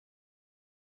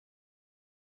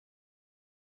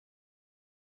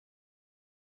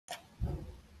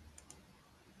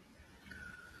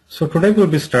So today we'll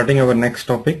be starting our next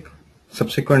topic,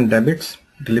 subsequent debits,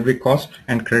 delivery cost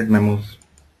and credit memos.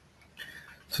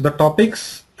 So the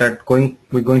topics that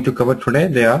we're going to cover today,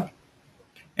 they are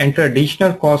enter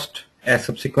additional cost as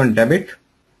subsequent debit,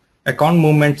 account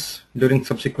movements during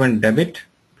subsequent debit,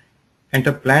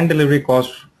 enter planned delivery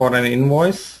cost for an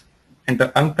invoice,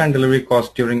 enter unplanned delivery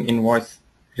cost during invoice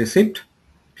receipt,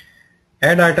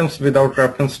 add items without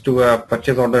reference to a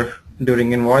purchase order during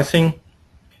invoicing,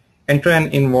 enter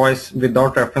an invoice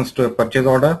without reference to a purchase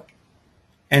order,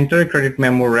 enter a credit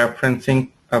memo referencing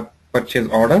a purchase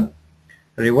order,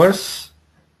 reverse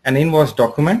an invoice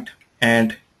document,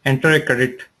 and enter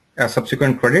a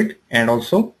subsequent credit, and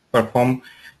also perform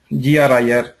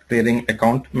GRIR clearing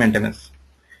account maintenance.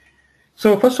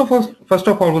 So first of all,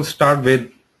 we'll start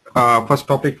with first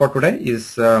topic for today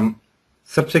is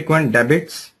subsequent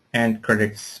debits and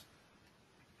credits.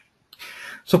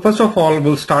 So first of all,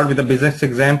 we'll start with a business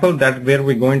example that where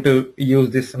we're going to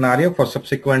use this scenario for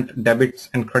subsequent debits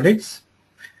and credits.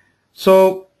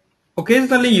 So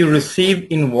occasionally you receive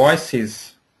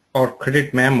invoices or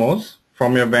credit memos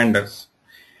from your vendors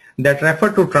that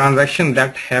refer to transactions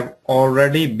that have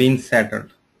already been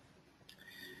settled.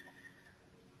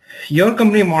 Your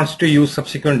company wants to use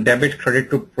subsequent debit credit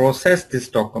to process these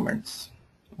documents.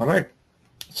 All right.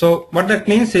 So what that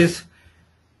means is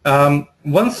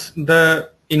once the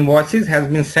invoices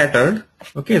has been settled,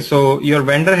 okay, so your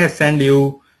vendor has sent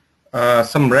you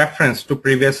some reference to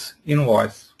previous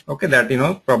invoice, okay, that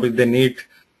probably they need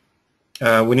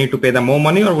we need to pay them more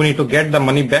money or we need to get the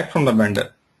money back from the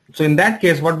vendor. So in that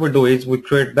case, what we do is we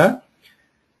create the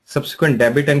subsequent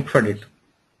debit and credit.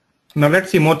 Now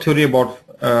let's see more theory about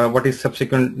what is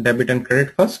subsequent debit and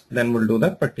credit first, then we'll do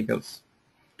the practicals.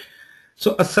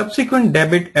 So a subsequent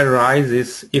debit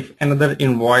arises if another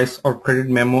invoice or credit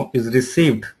memo is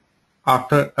received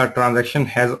after a transaction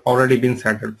has already been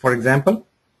settled. For example,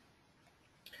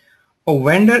 a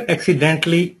vendor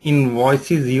accidentally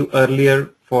invoices you earlier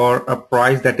for a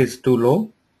price that is too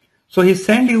low, so he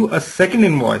sends you a second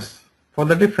invoice for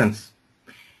the difference.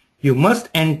 You must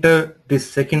enter this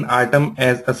second item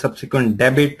as a subsequent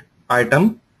debit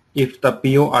item if the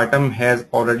PO item has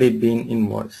already been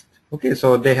invoiced. Okay,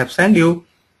 so they have sent you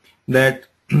that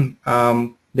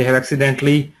they have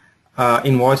accidentally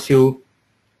invoiced you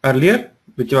earlier,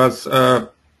 which was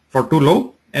for too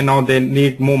low, and now they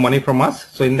need more money from us.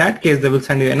 So in that case, they will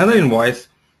send you another invoice.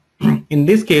 In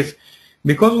this case,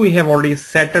 because we have already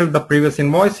settled the previous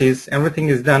invoices, everything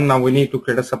is done. Now we need to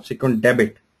create a subsequent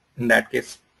debit in that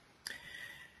case.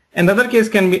 Another case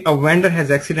can be a vendor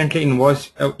has accidentally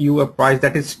invoiced you a price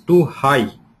that is too high.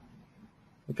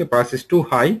 Okay, price is too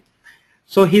high.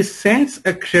 So he sends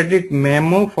a credit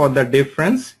memo for the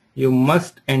difference. You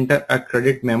must enter a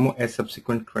credit memo as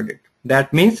subsequent credit.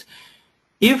 That means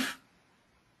if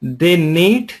they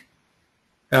need,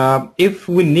 if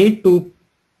we need to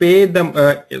pay them,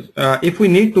 if we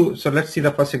need to, so let's see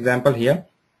the first example here.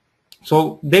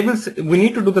 So we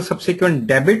need to do the subsequent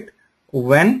debit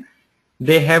when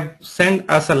they have sent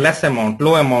us a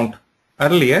low amount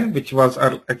earlier, which was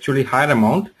actually higher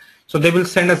amount. So they will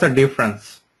send us a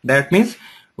difference. That means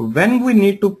when we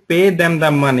need to pay them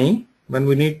the money,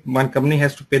 one company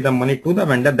has to pay the money to the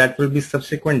vendor, that will be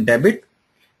subsequent debit.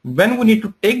 When we need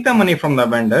to take the money from the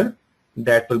vendor,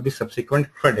 that will be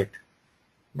subsequent credit,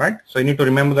 right? So you need to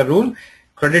remember the rule.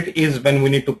 Credit is when we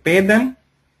need to pay them,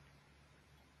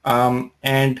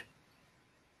 credit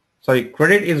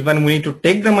is when we need to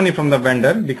take the money from the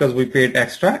vendor because we paid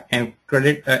extra, and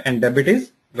credit and debit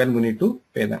is when we need to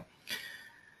pay them.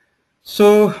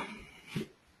 So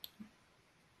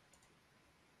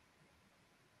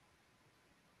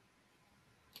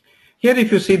here,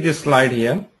 if you see this slide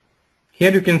here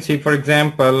you can see, for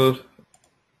example,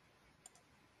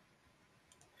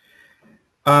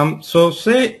 so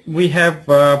say we have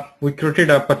we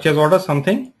created a purchase order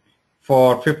something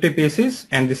for 50 pieces,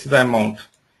 and this is the amount,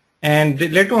 and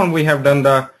later on we have done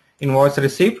the invoice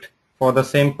receipt for the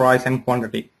same price and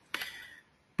quantity.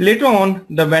 Later on,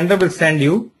 the vendor will send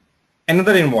you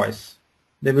another invoice.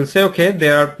 They will say, okay,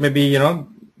 there are maybe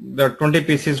there are 20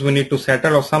 pieces we need to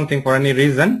settle or something for any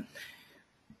reason.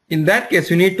 In that case,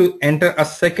 you need to enter a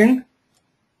second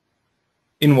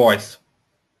invoice.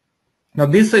 Now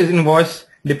this is invoice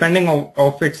depending on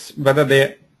it's whether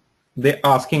they're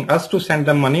asking us to send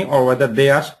them money or whether they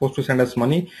are supposed to send us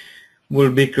money,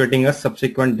 will be creating a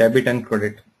subsequent debit and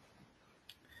credit.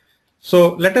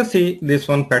 So let us see this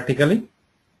one practically.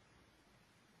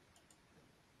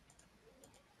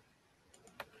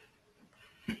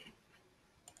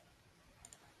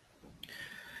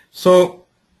 So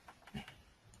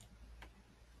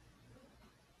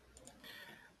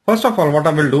First of all, what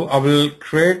I will do, I will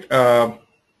create a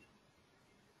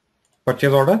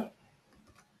purchase order.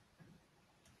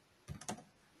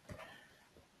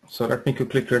 So let me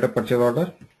quickly create a purchase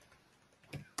order.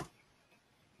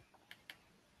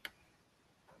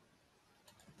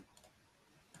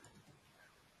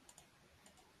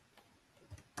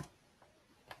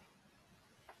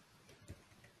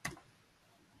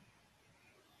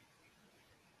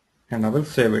 And I will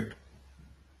save it.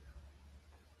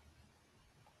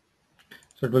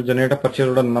 So it will generate a purchase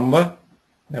order number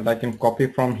that I can copy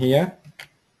from here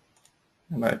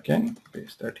and I can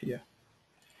paste that here.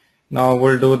 Now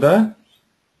we'll do the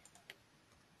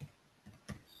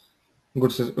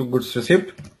goods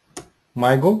receipt,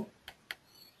 MyGo.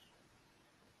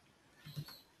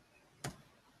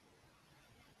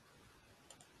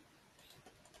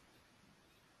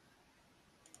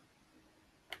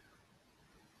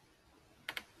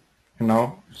 And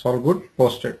now it's all good,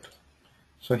 post it.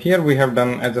 So here we have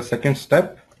done as a second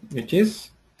step, which is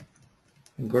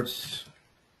goods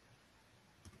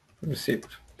receipt.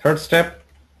 Third step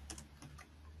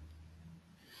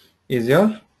is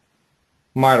your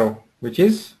Miro, which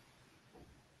is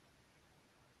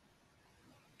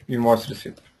invoice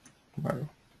receipt. Miro.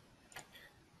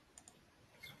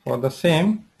 For the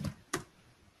same,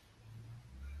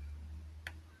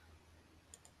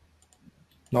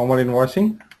 normal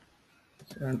invoicing.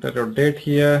 So enter your date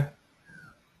here.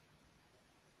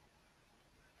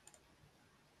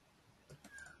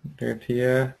 Date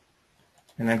here,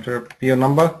 and enter PO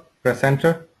number, press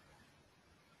enter.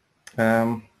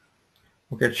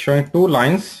 Okay, it's showing 2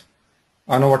 lines.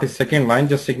 I know what is second line,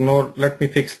 just ignore. Let me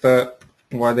fix the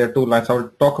why there are 2 lines. I will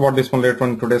talk about this one later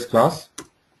on in today's class.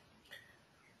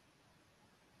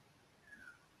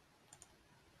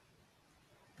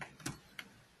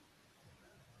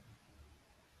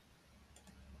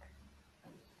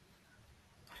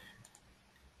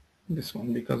 This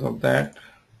one because of that.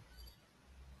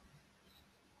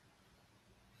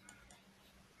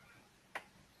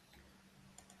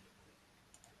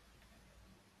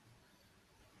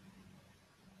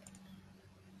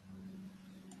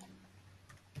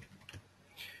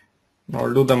 Now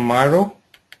I'll do the Miro.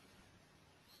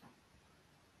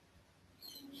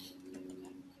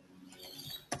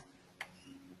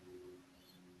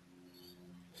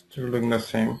 Still doing the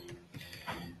same.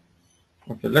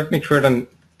 Okay, let me create a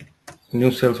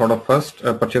new sales order first,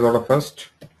 purchase order first.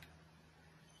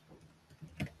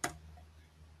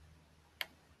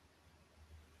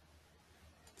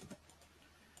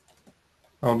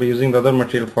 I'll be using the other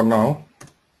material for now,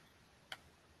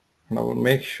 and I will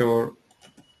make sure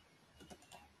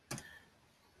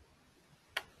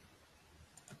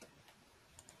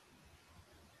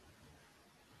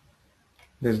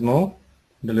there's no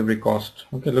delivery cost.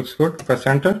 Okay, looks good. Press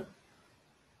enter.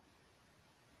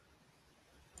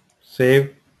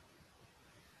 Save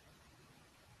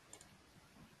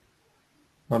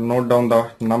or note down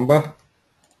the number.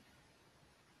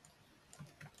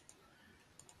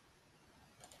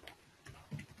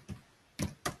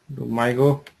 Do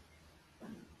MyGo.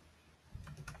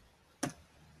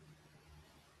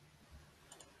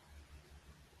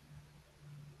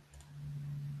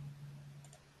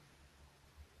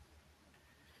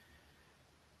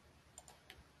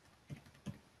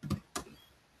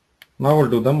 Now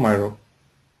we'll do the Miro.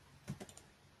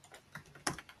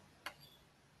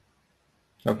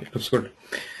 Okay, looks good.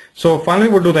 So finally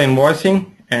we'll do the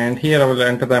invoicing, and here I will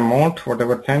enter the amount,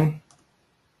 whatever 10,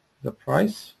 the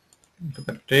price, enter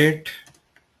the date,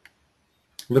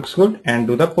 looks good, and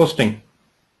do the posting.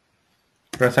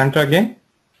 Press enter again.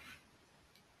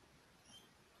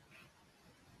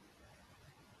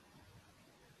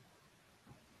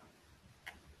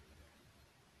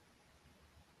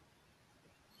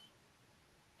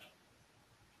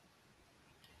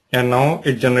 And now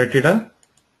it generated a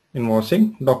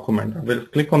invoicing document. I will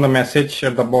click on the message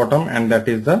at the bottom, and that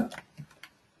is the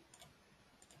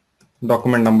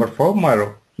document number for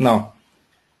Miro. Now,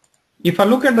 if I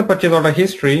look at the purchase order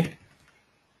history,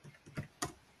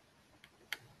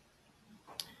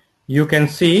 you can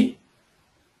see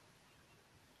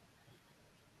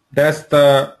that's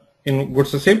the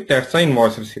goods receipt, that's the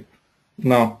invoice receipt.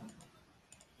 Now,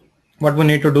 what we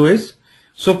need to do is,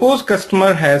 suppose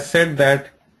customer has said that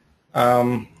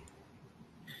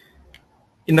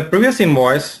in the previous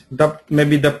invoice,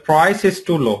 maybe the price is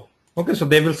too low. Okay, so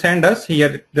they will send us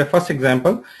here the first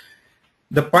example.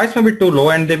 The price may be too low,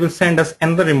 and they will send us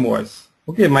another invoice.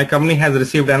 Okay, my company has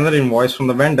received another invoice from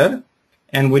the vendor,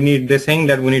 and they're saying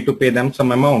that we need to pay them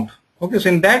some amount. Okay, so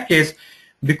in that case,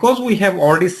 because we have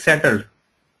already settled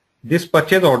this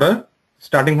purchase order,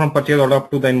 starting from purchase order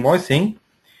up to the invoicing,